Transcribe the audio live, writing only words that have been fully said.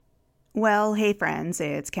Well, hey friends,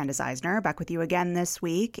 it's Candace Eisner back with you again this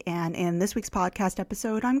week. And in this week's podcast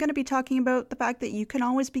episode, I'm going to be talking about the fact that you can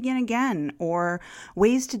always begin again or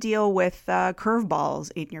ways to deal with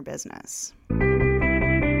curveballs in your business.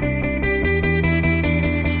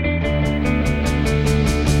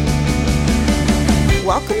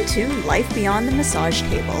 Welcome to Life Beyond the Massage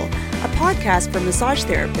Table, a podcast for massage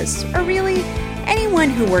therapists, or really anyone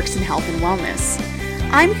who works in health and wellness.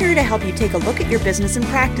 I'm here to help you take a look at your business and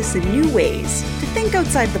practice in new ways, to think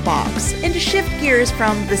outside the box, and to shift gears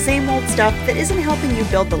from the same old stuff that isn't helping you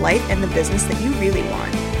build the life and the business that you really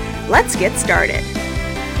want. Let's get started.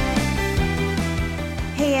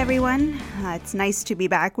 Hey everyone, it's nice to be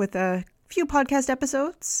back with a few podcast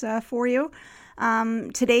episodes for you.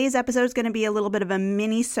 Today's episode is going to be a little bit of a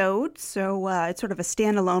mini-sode, so it's sort of a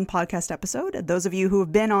standalone podcast episode. Those of you who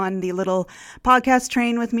have been on the little podcast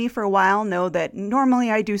train with me for a while know that normally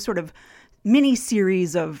I do sort of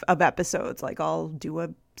mini-series of episodes. Like I'll do a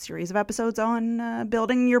series of episodes on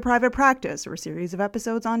building your private practice, or a series of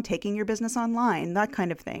episodes on taking your business online, that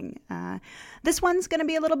kind of thing. This one's going to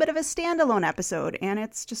be a little bit of a standalone episode, and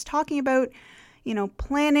it's just talking about,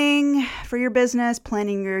 planning for your business,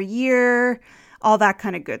 planning your year, all that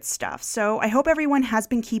kind of good stuff. So I hope everyone has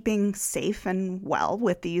been keeping safe and well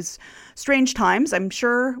with these strange times. I'm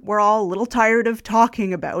sure we're all a little tired of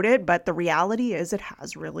talking about it, but the reality is it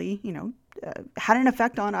has really, had an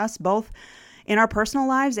effect on us both in our personal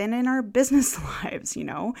lives and in our business lives,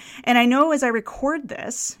 And I know as I record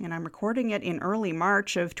this, and I'm recording it in early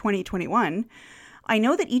March of 2021, I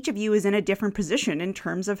know that each of you is in a different position in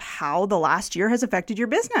terms of how the last year has affected your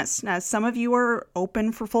business. Now, some of you are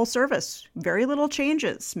open for full service, very little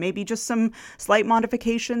changes, maybe just some slight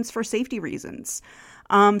modifications for safety reasons.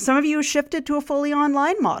 Some of you shifted to a fully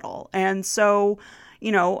online model. And so,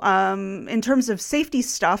 in terms of safety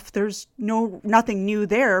stuff, there's nothing new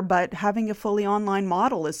there, but having a fully online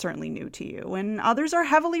model is certainly new to you. And others are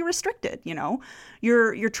heavily restricted,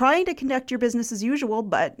 You're trying to conduct your business as usual,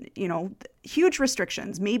 but, huge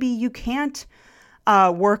restrictions. Maybe you can't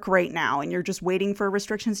work right now and you're just waiting for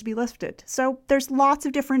restrictions to be lifted. So there's lots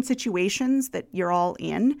of different situations that you're all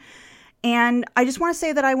in. And I just want to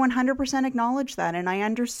say that I 100% acknowledge that and I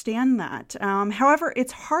understand that. However,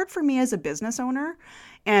 it's hard for me as a business owner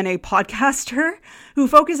and a podcaster who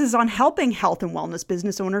focuses on helping health and wellness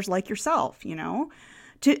business owners like yourself,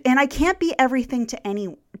 and I can't be everything to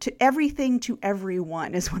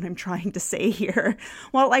everyone is what I'm trying to say here.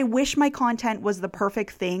 While I wish my content was the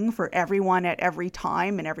perfect thing for everyone at every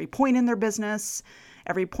time and every point in their business,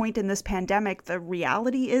 every point in this pandemic, the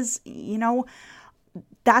reality is,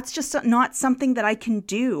 that's just not something that I can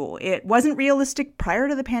do. It wasn't realistic prior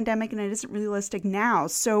to the pandemic and it isn't realistic now.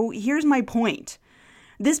 So here's my point.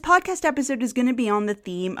 This podcast episode is going to be on the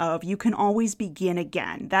theme of you can always begin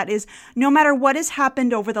again. That is, no matter what has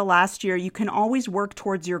happened over the last year, you can always work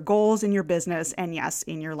towards your goals in your business and yes,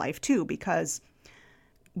 in your life too, because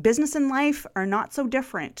business and life are not so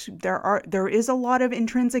different. There is a lot of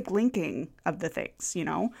intrinsic linking of the things,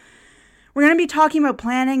 We're going to be talking about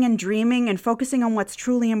planning and dreaming and focusing on what's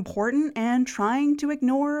truly important and trying to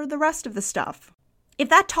ignore the rest of the stuff. If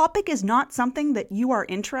that topic is not something that you are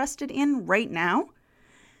interested in right now,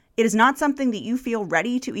 it is not something that you feel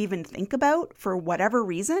ready to even think about for whatever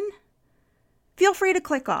reason, feel free to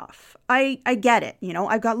click off. I get it.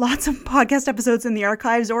 I've got lots of podcast episodes in the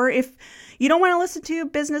archives, or if you don't want to listen to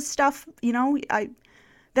business stuff,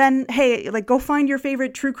 then hey, go find your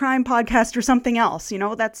favorite true crime podcast or something else.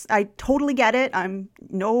 I totally get it. I'm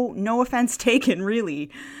no offense taken,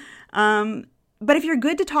 really. But if you're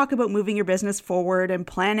good to talk about moving your business forward and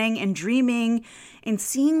planning and dreaming and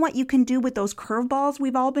seeing what you can do with those curveballs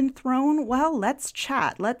we've all been thrown, well, let's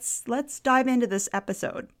chat. Let's dive into this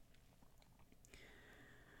episode.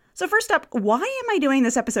 So first up, why am I doing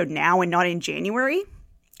this episode now and not in January?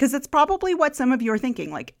 Because that's probably what some of you are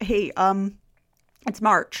thinking. Hey, it's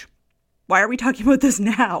March. Why are we talking about this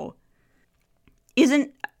now?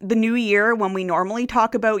 Isn't the new year when we normally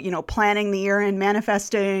talk about, planning the year and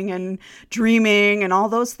manifesting and dreaming and all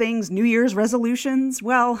those things, New Year's resolutions?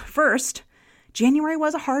 Well, first, January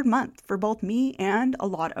was a hard month for both me and a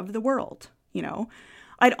lot of the world.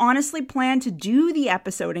 I'd honestly planned to do the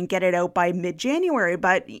episode and get it out by mid-January,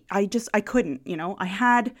 but I couldn't, I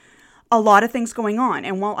had a lot of things going on.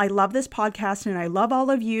 And while I love this podcast and I love all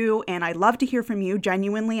of you and I love to hear from you,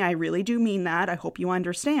 genuinely, I really do mean that. I hope you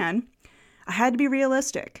understand. I had to be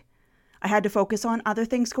realistic. I had to focus on other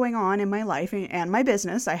things going on in my life and my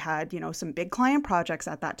business. I had, some big client projects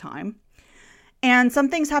at that time. And some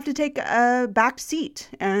things have to take a back seat.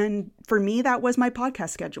 And for me, that was my podcast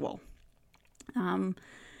schedule.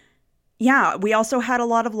 Yeah, we also had a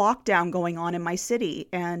lot of lockdown going on in my city,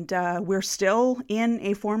 and we're still in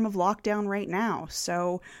a form of lockdown right now.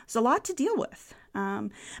 So it's a lot to deal with.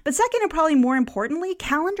 But second, and probably more importantly,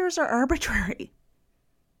 calendars are arbitrary.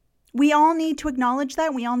 We all need to acknowledge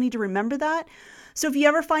that. We all need to remember that. So if you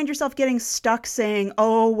ever find yourself getting stuck saying,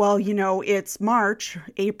 oh, well, it's March,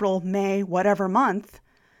 April, May, whatever month,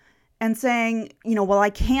 and saying, well,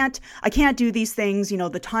 I can't do these things,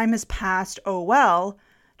 the time has passed, oh, well,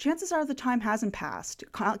 chances are the time hasn't passed.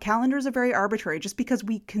 Calendars are very arbitrary. Just because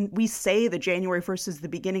we say that January 1st is the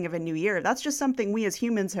beginning of a new year, that's just something we as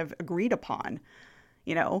humans have agreed upon,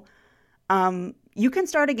 You can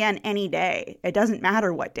start again any day. It doesn't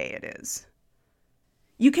matter what day it is.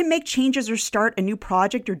 You can make changes or start a new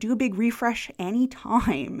project or do a big refresh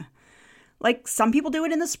anytime. Like some people do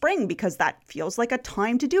it in the spring because that feels like a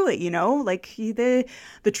time to do it, like the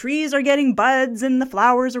trees are getting buds and the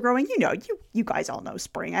flowers are growing. You guys all know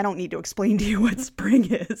spring. I don't need to explain to you what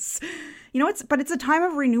spring is. But it's a time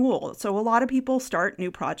of renewal. So a lot of people start new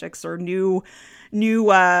projects or new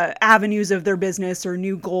avenues of their business or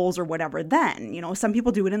new goals or whatever. Then, some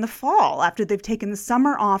people do it in the fall after they've taken the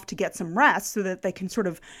summer off to get some rest so that they can sort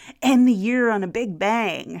of end the year on a big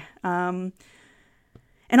bang.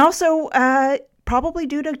 And also, probably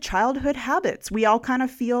due to childhood habits, we all kind of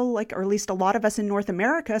feel like, or at least a lot of us in North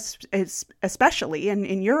America, especially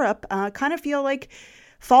in Europe, kind of feel like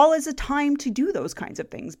fall is a time to do those kinds of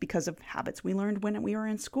things because of habits we learned when we were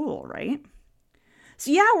in school, right?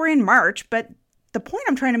 So yeah, we're in March, but the point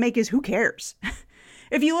I'm trying to make is who cares?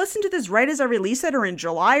 If you listen to this right as I release it or in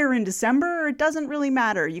July or in December, it doesn't really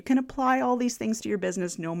matter. You can apply all these things to your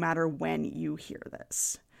business no matter when you hear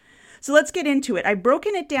this. So let's get into it. I've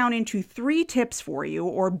broken it down into 3 tips for you,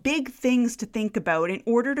 or big things to think about in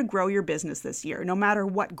order to grow your business this year, no matter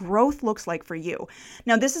what growth looks like for you.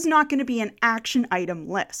 Now, this is not going to be an action item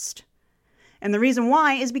list. And the reason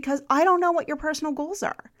why is because I don't know what your personal goals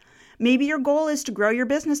are. Maybe your goal is to grow your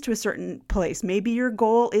business to a certain place. Maybe your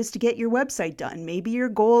goal is to get your website done. Maybe your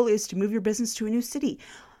goal is to move your business to a new city.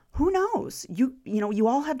 Who knows? You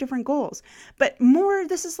all have different goals. But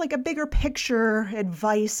this is like a bigger picture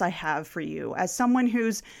advice I have for you as someone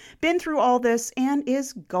who's been through all this and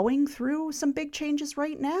is going through some big changes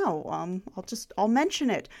right now. I'll mention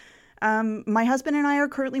it. My husband and I are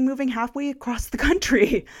currently moving halfway across the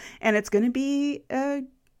country, and it's going to be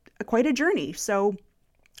quite a journey. So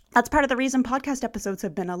that's part of the reason podcast episodes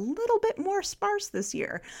have been a little bit more sparse this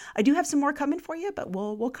year. I do have some more coming for you, but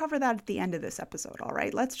we'll cover that at the end of this episode. All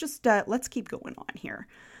right, let's keep going on here.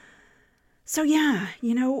 So yeah,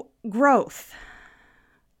 growth.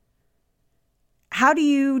 How do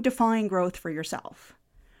you define growth for yourself?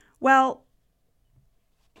 Well,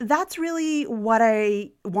 that's really what I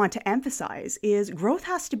want to emphasize is growth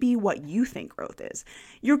has to be what you think growth is.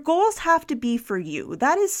 Your goals have to be for you.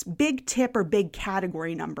 That is big tip or big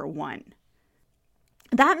category number 1.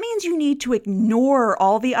 That means you need to ignore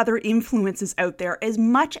all the other influences out there as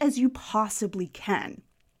much as you possibly can.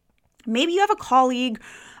 Maybe you have a colleague,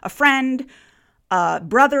 a friend, a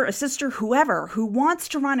brother, a sister, whoever, who wants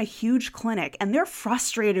to run a huge clinic and they're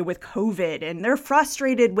frustrated with COVID and they're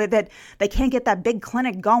frustrated with it. They can't get that big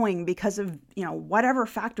clinic going because of, whatever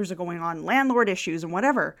factors are going on, landlord issues and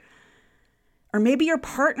whatever. Or maybe your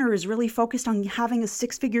partner is really focused on having a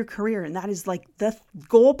 6-figure career and that is like the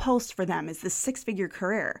goalpost for them is the 6-figure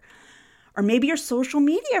career. Or maybe your social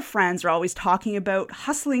media friends are always talking about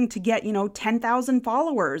hustling to get, 10,000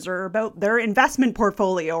 followers or about their investment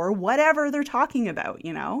portfolio or whatever they're talking about,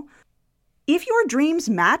 If your dreams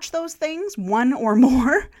match those things, one or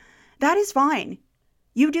more, that is fine.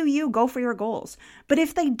 You do you, go for your goals. But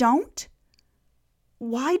if they don't,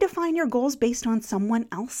 why define your goals based on someone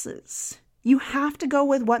else's? You have to go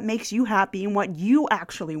with what makes you happy and what you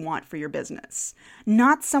actually want for your business,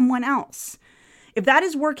 not someone else. If that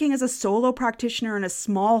is working as a solo practitioner in a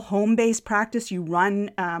small home-based practice you run,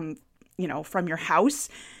 from your house,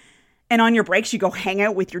 and on your breaks you go hang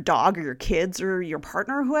out with your dog or your kids or your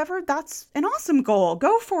partner or whoever, that's an awesome goal.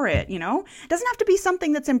 Go for it, It doesn't have to be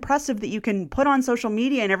something that's impressive that you can put on social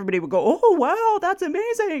media and everybody will go, oh, wow, that's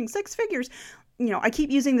amazing, 6 figures. I keep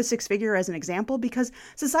using the 6-figure as an example because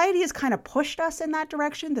society has kind of pushed us in that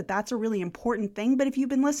direction, that's a really important thing. But if you've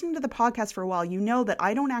been listening to the podcast for a while, you know that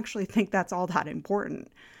I don't actually think that's all that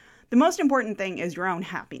important. The most important thing is your own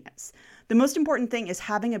happiness. The most important thing is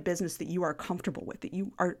having a business that you are comfortable with, that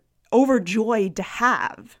you are overjoyed to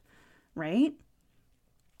have, right?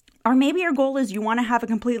 Or maybe your goal is you want to have a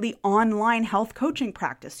completely online health coaching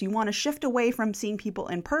practice. You want to shift away from seeing people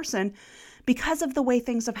in person because of the way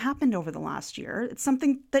things have happened over the last year. It's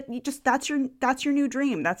something that that's your new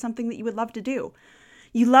dream. That's something that you would love to do.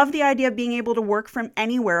 You love the idea of being able to work from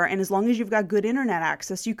anywhere. And as long as you've got good internet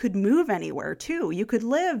access, you could move anywhere too. You could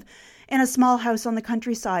live in a small house on the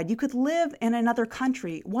countryside. You could live in another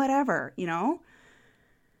country, whatever,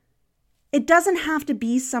 It doesn't have to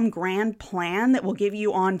be some grand plan that will give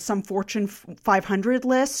you on some Fortune 500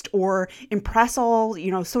 list or impress all,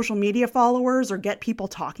 social media followers or get people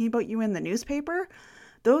talking about you in the newspaper.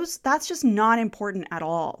 That's just not important at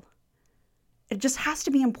all. It just has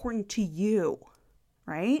to be important to you,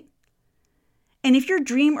 right? And if your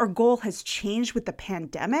dream or goal has changed with the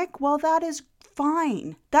pandemic, well, that is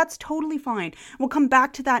fine. That's totally fine. We'll come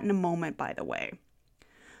back to that in a moment, by the way.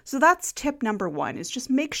 So that's tip number 1, is just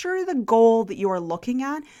make sure the goal that you are looking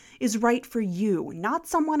at is right for you, not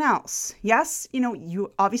someone else. Yes,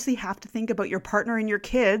 you obviously have to think about your partner and your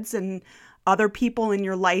kids and other people in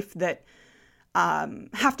your life that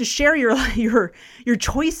have to share your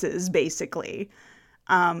choices, basically.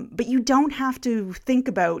 But you don't have to think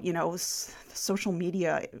about, social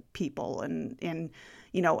media people and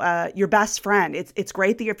your best friend. It's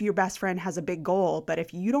great that if your best friend has a big goal, but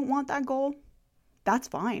if you don't want that goal, that's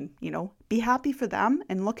fine. Be happy for them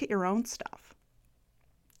and look at your own stuff.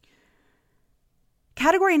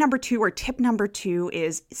 Category number 2, or tip number 2,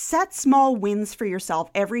 is set small wins for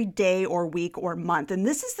yourself every day or week or month. And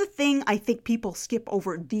this is the thing I think people skip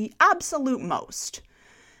over the absolute most.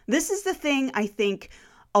 This is the thing I think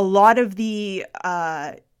a lot of the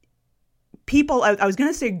people out, I was going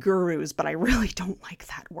to say gurus, but I really don't like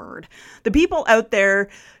that word. The people out there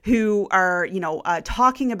who are,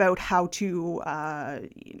 talking about how to,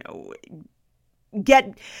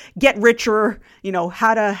 get richer,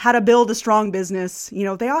 how to build a strong business,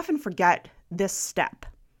 they often forget this step.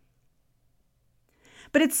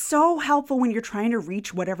 But it's so helpful when you're trying to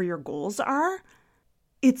reach whatever your goals are.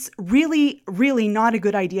 It's really, really not a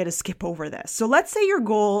good idea to skip over this. So let's say your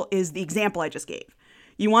goal is the example I just gave.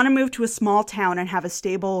 You want to move to a small town and have a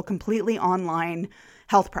stable, completely online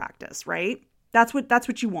health practice, right? That's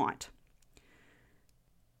what you want.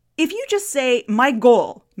 If you just say, my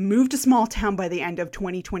goal, move to small town by the end of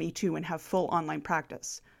 2022 and have full online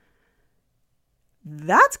practice,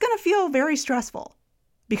 that's going to feel very stressful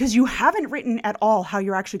because you haven't written at all how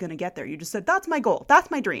you're actually going to get there. You just said, that's my goal.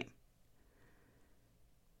 That's my dream.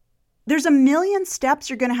 There's a million steps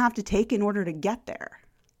you're going to have to take in order to get there.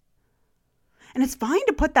 And it's fine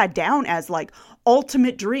to put that down as like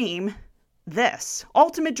ultimate dream.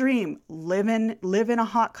 Ultimate dream, live in a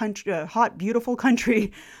hot country, hot, beautiful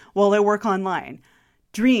country while I work online.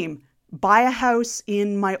 Dream, buy a house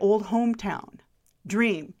in my old hometown.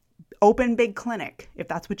 Dream, open big clinic if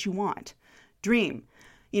that's what you want. Dream,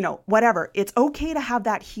 whatever. It's okay to have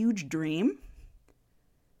that huge dream,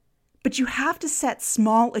 but you have to set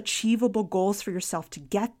small, achievable goals for yourself to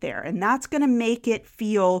get there. And that's going to make it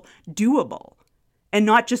feel doable and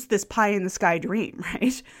not just this pie in the sky dream,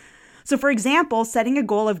 right? So for example, setting a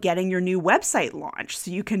goal of getting your new website launched so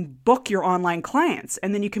you can book your online clients,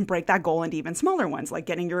 and then you can break that goal into even smaller ones, like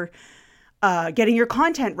getting your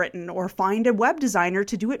content written or find a web designer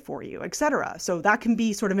to do it for you, etc. So that can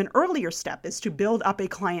be sort of an earlier step, is to build up a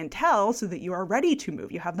clientele so that you are ready to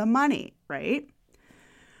move. You have the money, right?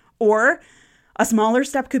 Or a smaller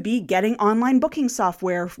step could be getting online booking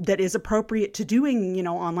software that is appropriate to doing,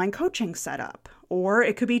 online coaching setup. Or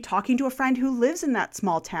it could be talking to a friend who lives in that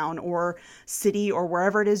small town or city or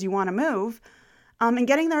wherever it is you want to move, and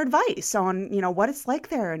getting their advice on, what it's like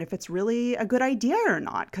there and if it's really a good idea or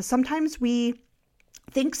not. Because sometimes we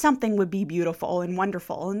think something would be beautiful and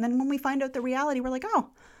wonderful, and then when we find out the reality, we're like, oh,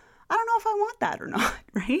 I don't know if I want that or not,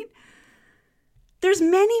 right? There's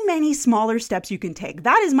many, many smaller steps you can take.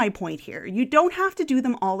 That is my point here. You don't have to do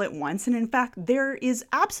them all at once. And in fact, there is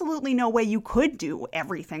absolutely no way you could do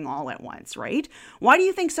everything all at once, right? Why do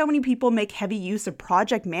you think so many people make heavy use of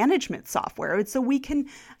project management software? It's so we can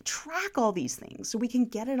track all these things, so we can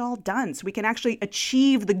get it all done, so we can actually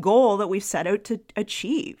achieve the goal that we've set out to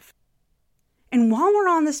achieve. And while we're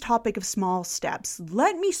on this topic of small steps,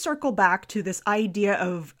 let me circle back to this idea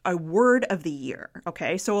of a word of the year,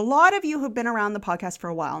 okay? So a lot of you who've been around the podcast for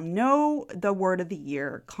a while know the word of the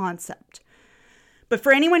year concept. But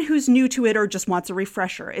for anyone who's new to it or just wants a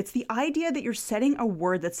refresher, it's the idea that you're setting a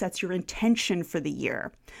word that sets your intention for the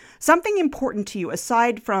year. Something important to you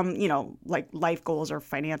aside from, like life goals or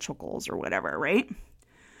financial goals or whatever, right?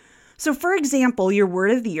 So for example, your word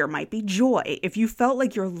of the year might be joy. If you felt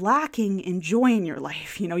like you're lacking in joy in your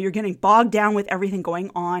life, you're getting bogged down with everything going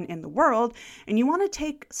on in the world, and you want to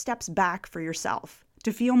take steps back for yourself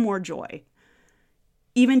to feel more joy.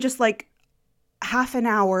 Even just like half an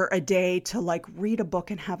hour a day to like read a book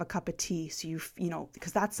and have a cup of tea. So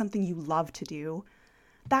because that's something you love to do.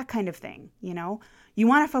 that kind of thing, You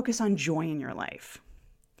want to focus on joy in your life.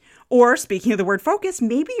 Or speaking of the word focus,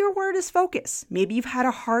 maybe your word is focus. Maybe you've had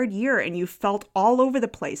a hard year and you felt all over the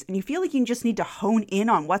place and you feel like you just need to hone in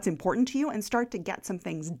on what's important to you and start to get some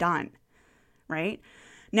things done, right?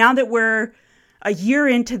 Now that we're a year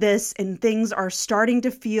into this and things are starting to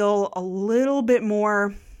feel a little bit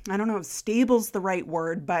more, I don't know if stable's the right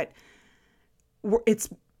word, but it's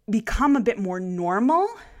become a bit more normal.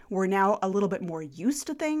 We're now a little bit more used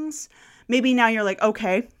to things. Maybe now you're like,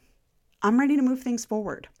 okay, I'm ready to move things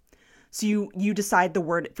forward. So you decide the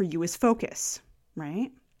word for you is focus,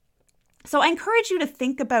 right? So I encourage you to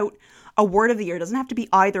think about a word of the year. It doesn't have to be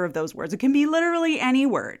either of those words. It can be literally any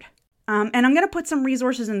word. And I'm going to put some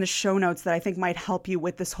resources in the show notes that I think might help you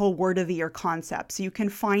with this whole word of the year concept. So you can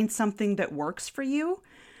find something that works for you.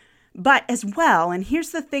 But as well, and here's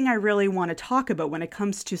the thing I really want to talk about when it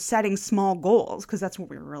comes to setting small goals, because that's what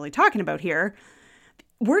we're really talking about here.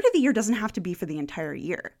 Word of the year doesn't have to be for the entire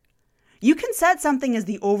year. You can set something as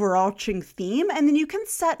the overarching theme, and then you can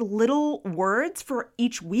set little words for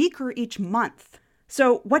each week or each month.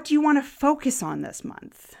 So what do you want to focus on this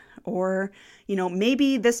month? Or,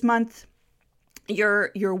 maybe this month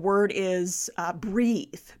your word is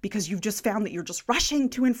breathe, because you've just found that you're just rushing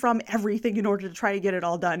to and from everything in order to try to get it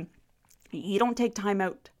all done. You don't take time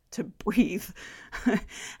out to breathe.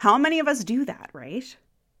 How many of us do that, right?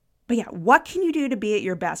 But yeah, what can you do to be at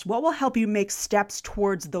your best? What will help you make steps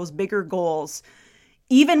towards those bigger goals,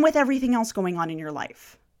 even with everything else going on in your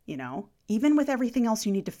life, even with everything else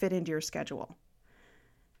you need to fit into your schedule?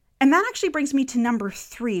 And that actually brings me to number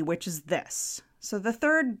 3, which is this. So the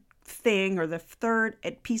third thing, or the third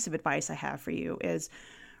piece of advice I have for you is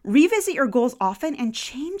revisit your goals often and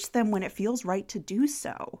change them when it feels right to do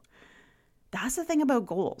so. That's the thing about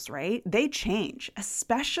goals, right? They change,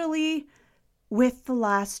 especially with the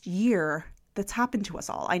last year that's happened to us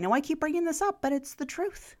all. I know I keep bringing this up, but it's the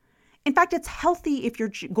truth. In fact, it's healthy if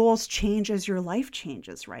your goals change as your life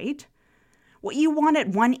changes, right? What you want at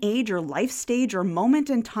one age or life stage or moment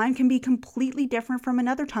in time can be completely different from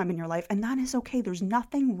another time in your life, and that is okay. There's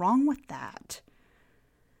nothing wrong with that.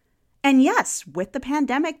 And yes, with the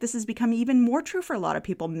pandemic, this has become even more true for a lot of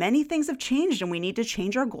people. Many things have changed, and we need to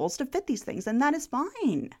change our goals to fit these things, and that is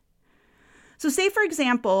fine. So say, for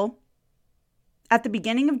example, at the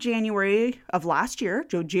beginning of January of last year,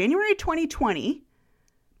 January 2020,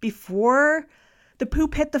 before the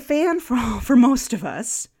poop hit the fan for most of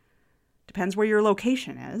us, depends where your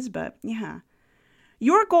location is, but yeah,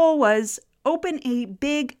 your goal was open a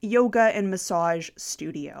big yoga and massage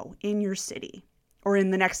studio in your city or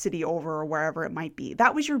in the next city over or wherever it might be.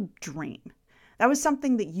 That was your dream. That was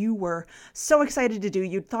something that you were so excited to do.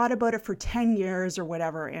 You'd thought about it for 10 years or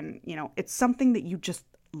whatever, and it's something that you just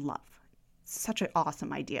love. Such an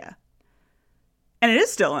awesome idea. And it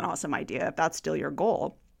is still an awesome idea if that's still your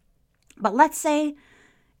goal. But let's say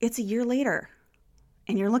it's a year later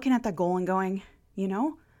and you're looking at that goal and going,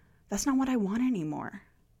 that's not what I want anymore.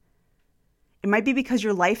 It might be because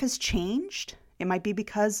your life has changed. It might be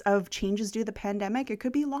because of changes due to the pandemic. It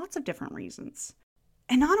could be lots of different reasons.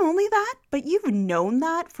 And not only that, but you've known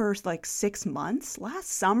that for like 6 months. Last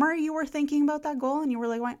summer, you were thinking about that goal and you were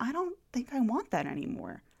like, I don't think I want that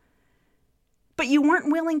anymore. But you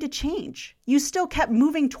weren't willing to change. You still kept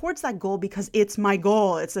moving towards that goal because it's my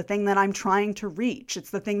goal. It's the thing that I'm trying to reach. It's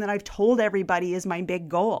the thing that I've told everybody is my big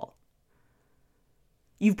goal.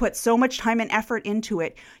 You've put so much time and effort into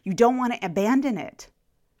it. You don't want to abandon it.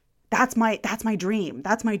 That's my dream.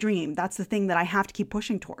 That's my dream. That's the thing that I have to keep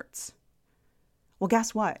pushing towards. Well,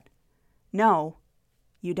 guess what? No,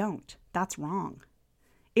 you don't. That's wrong.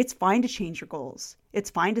 It's fine to change your goals. It's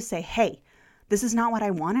fine to say, hey, this is not what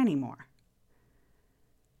I want anymore.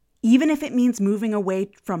 Even if it means moving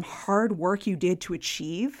away from hard work you did to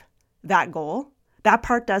achieve that goal. That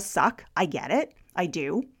part does suck. I get it. I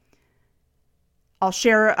do. I'll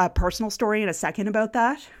share a personal story in a second about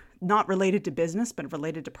that. Not related to business, but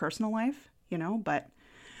related to personal life, But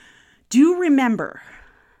do remember,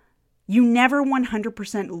 you never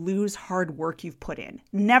 100% lose hard work you've put in.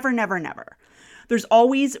 Never, never, never. There's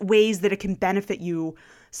always ways that it can benefit you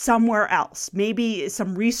somewhere else. Maybe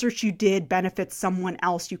some research you did benefits someone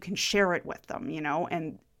else. You can share it with them,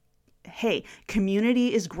 and hey,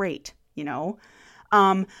 community is great,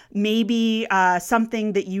 Maybe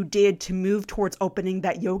something that you did to move towards opening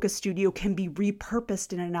that yoga studio can be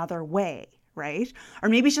repurposed in another way, right? Or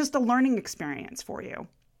maybe it's just a learning experience for you.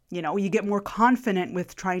 You get more confident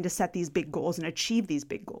with trying to set these big goals and achieve these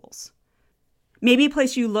big goals. Maybe a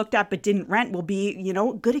place you looked at but didn't rent will be,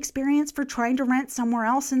 good experience for trying to rent somewhere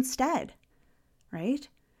else instead, right?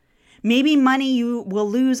 Maybe money you will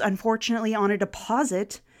lose, unfortunately, on a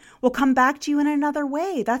deposit will come back to you in another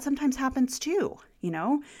way. That sometimes happens too,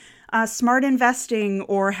 smart investing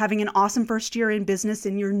or having an awesome first year in business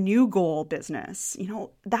in your new goal business,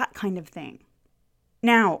 that kind of thing.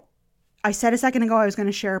 Now, I said a second ago I was going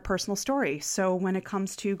to share a personal story. So when it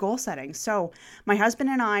comes to goal setting, so my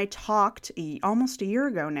husband and I talked almost a year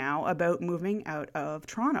ago now about moving out of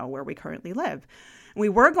Toronto, where we currently live. We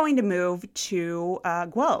were going to move to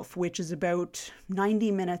Guelph, which is about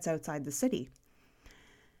 90 minutes outside the city.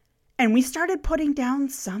 And we started putting down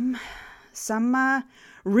some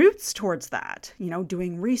routes towards that,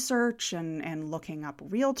 doing research and looking up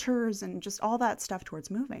realtors and just all that stuff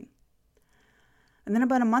towards moving. And then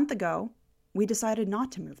about a month ago, we decided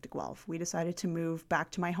not to move to Guelph. We decided to move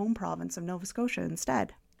back to my home province of Nova Scotia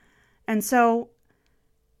instead. And so,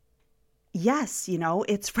 yes,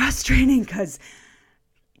 it's frustrating because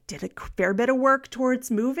did a fair bit of work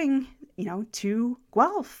towards moving, to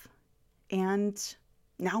Guelph. And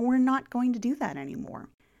now we're not going to do that anymore.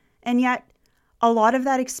 And yet, a lot of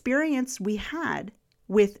that experience we had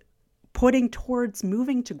with putting towards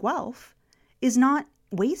moving to Guelph is not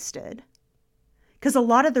wasted. Because a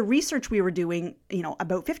lot of the research we were doing,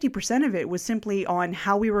 about 50% of it was simply on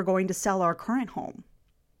how we were going to sell our current home.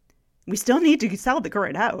 We still need to sell the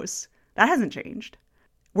current house. That hasn't changed.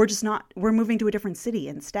 We're moving to a different city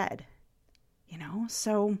instead.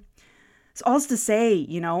 So it's all to say,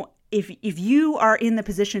 if you are in the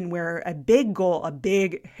position where a big goal, a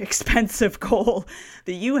big expensive goal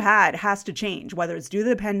that you had has to change, whether it's due to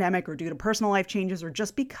the pandemic or due to personal life changes or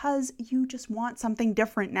just because you just want something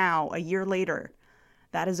different now, a year later,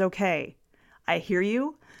 that is okay. I hear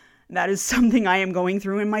you. That is something I am going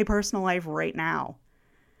through in my personal life right now.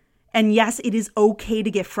 And yes, it is okay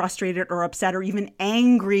to get frustrated or upset or even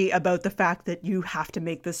angry about the fact that you have to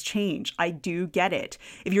make this change. I do get it.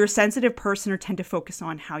 If you're a sensitive person or tend to focus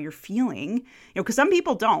on how you're feeling, because some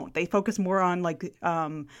people don't. They focus more on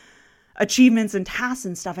achievements and tasks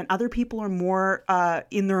and stuff, and other people are more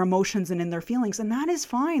in their emotions and in their feelings, and that is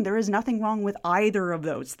fine. There is nothing wrong with either of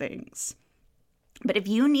those things. But if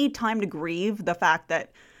you need time to grieve the fact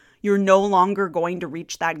that you're no longer going to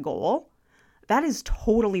reach that goal, that is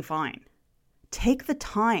totally fine. Take the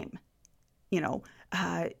time,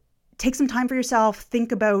 take some time for yourself.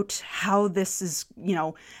 Think about how this is,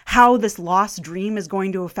 how this lost dream is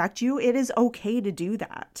going to affect you. It is okay to do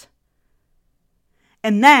that.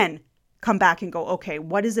 And then come back and go, okay,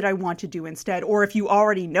 what is it I want to do instead? Or if you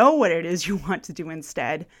already know what it is you want to do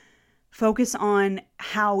instead, focus on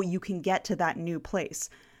how you can get to that new place.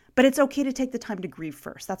 But it's okay to take the time to grieve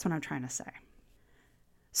first. That's what I'm trying to say.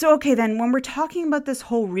 So, okay, then when we're talking about this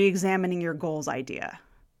whole re-examining your goals idea,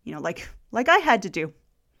 like I had to do,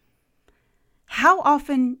 how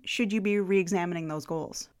often should you be re-examining those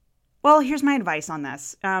goals? Well, here's my advice on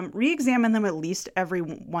this. Re-examine them at least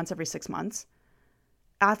once every 6 months.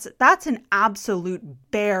 That's an absolute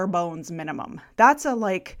bare bones minimum. That's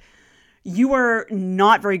you are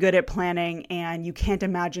not very good at planning and you can't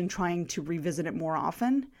imagine trying to revisit it more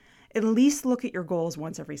often. At least look at your goals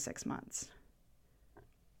once every 6 months.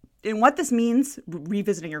 And what this means,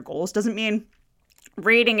 revisiting your goals, doesn't mean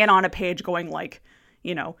reading it on a page going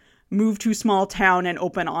move to small town and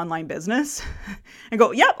open online business and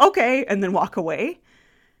go, yep, okay, and then walk away.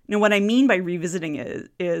 Now, what I mean by revisiting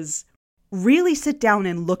it is really sit down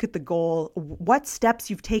and look at the goal, what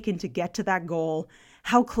steps you've taken to get to that goal,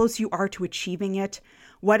 how close you are to achieving it,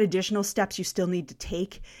 what additional steps you still need to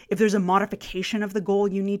take. If there's a modification of the goal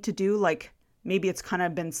you need to do, maybe it's kind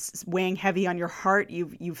of been weighing heavy on your heart.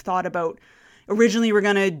 You've thought about originally you were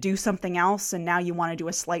going to do something else and now you want to do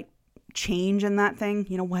a slight change in that thing,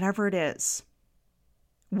 whatever it is.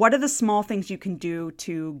 What are the small things you can do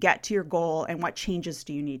to get to your goal and what changes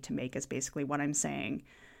do you need to make is basically what I'm saying.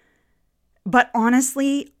 But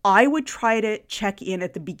honestly, I would try to check in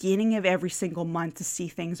at the beginning of every single month to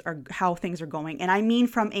see how things are going. And I mean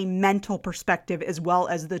from a mental perspective as well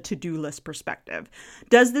as the to-do list perspective.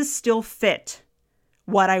 Does this still fit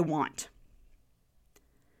what I want?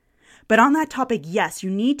 But on that topic, yes, you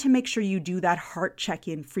need to make sure you do that heart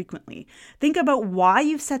check-in frequently. Think about why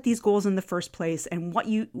you've set these goals in the first place and what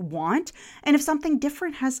you want. And if something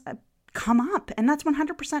different has come up, and that's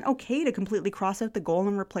 100% okay to completely cross out the goal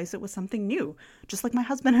and replace it with something new, just like my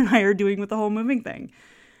husband and I are doing with the whole moving thing.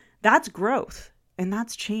 That's growth and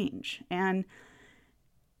that's change. And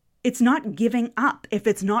it's not giving up if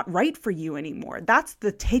it's not right for you anymore. That's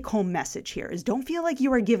the take-home message here is don't feel like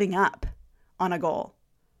you are giving up on a goal.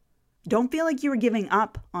 Don't feel like you are giving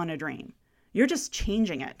up on a dream. You're just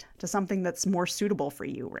changing it to something that's more suitable for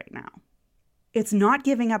you right now. It's not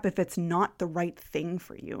giving up if it's not the right thing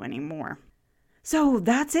for you anymore. So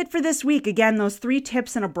that's it for this week. Again, those 3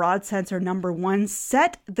 tips in a broad sense are: number 1,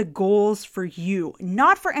 set the goals for you,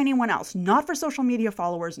 not for anyone else, not for social media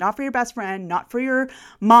followers, not for your best friend, not for your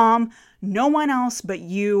mom, no one else but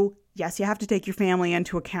you. Yes, you have to take your family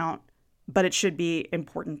into account, but it should be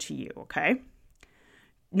important to you, okay?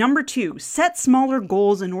 Number 2, set smaller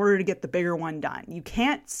goals in order to get the bigger one done. You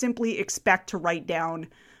can't simply expect to write down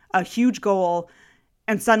a huge goal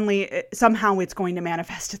and suddenly, somehow it's going to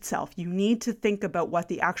manifest itself. You need to think about what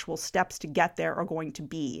the actual steps to get there are going to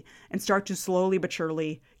be and start to slowly but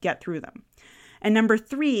surely get through them. And number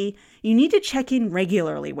 3, you need to check in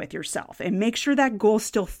regularly with yourself and make sure that goal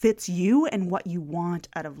still fits you and what you want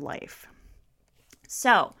out of life.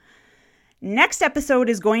 So, next episode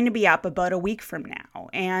is going to be up about a week from now,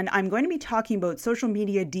 and I'm going to be talking about social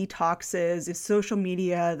media detoxes, is social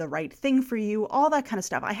media the right thing for you, all that kind of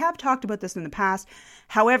stuff. I have talked about this in the past.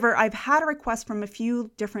 However, I've had a request from a few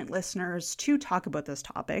different listeners to talk about this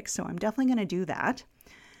topic, so I'm definitely going to do that.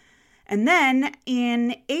 And then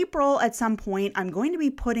in April at some point, I'm going to be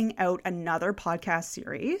putting out another podcast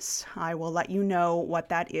series. I will let you know what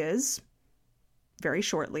that is very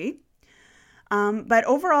shortly. But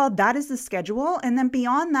overall, that is the schedule. And then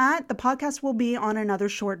beyond that, the podcast will be on another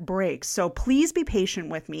short break. So please be patient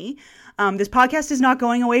with me. This podcast is not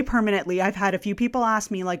going away permanently. I've had a few people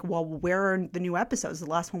ask me like, well, where are the new episodes? The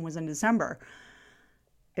last one was in December.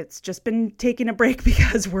 It's just been taking a break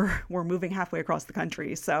because we're moving halfway across the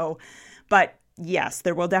country. So, but yes,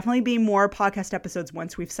 there will definitely be more podcast episodes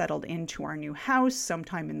once we've settled into our new house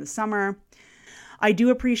sometime in the summer. I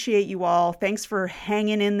do appreciate you all. Thanks for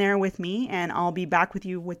hanging in there with me, and I'll be back with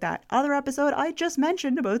you with that other episode I just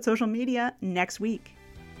mentioned about social media next week.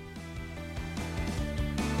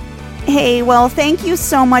 Hey, well, thank you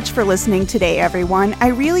so much for listening today, everyone. I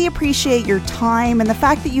really appreciate your time and the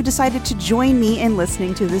fact that you decided to join me in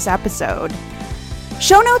listening to this episode.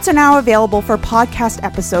 Show notes are now available for podcast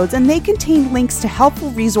episodes, and they contain links to helpful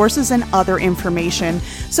resources and other information.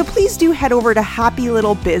 So please do head over to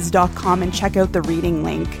happylittlebiz.com and check out the reading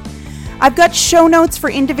link. I've got show notes for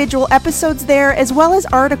individual episodes there, as well as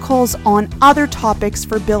articles on other topics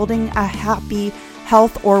for building a happy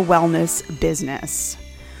health or wellness business.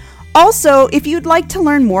 Also, if you'd like to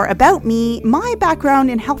learn more about me, my background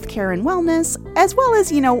in healthcare and wellness, as well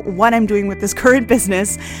as, what I'm doing with this current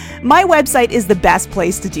business, my website is the best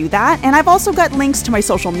place to do that. And I've also got links to my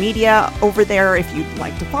social media over there if you'd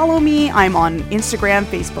like to follow me. I'm on Instagram,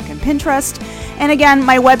 Facebook, and Pinterest. And again,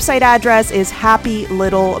 my website address is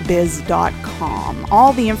happylittlebiz.com.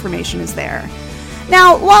 All the information is there.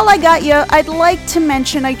 Now, while I got you, I'd like to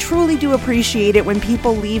mention I truly do appreciate it when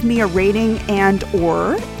people leave me a rating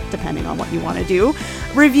and/or, depending on what you want to do,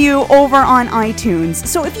 review over on iTunes.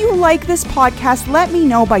 So if you like this podcast, let me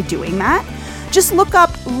know by doing that. Just look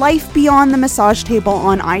up Life Beyond the Massage Table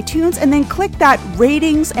on iTunes and then click that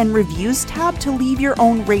Ratings and Reviews tab to leave your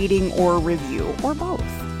own rating or review, or both.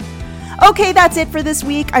 Okay, that's it for this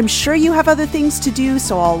week. I'm sure you have other things to do,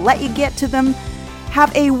 so I'll let you get to them.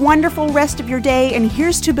 Have a wonderful rest of your day, and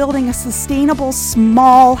here's to building a sustainable,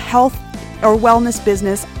 small health or wellness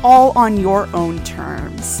business all on your own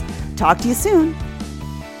terms. Talk to you soon.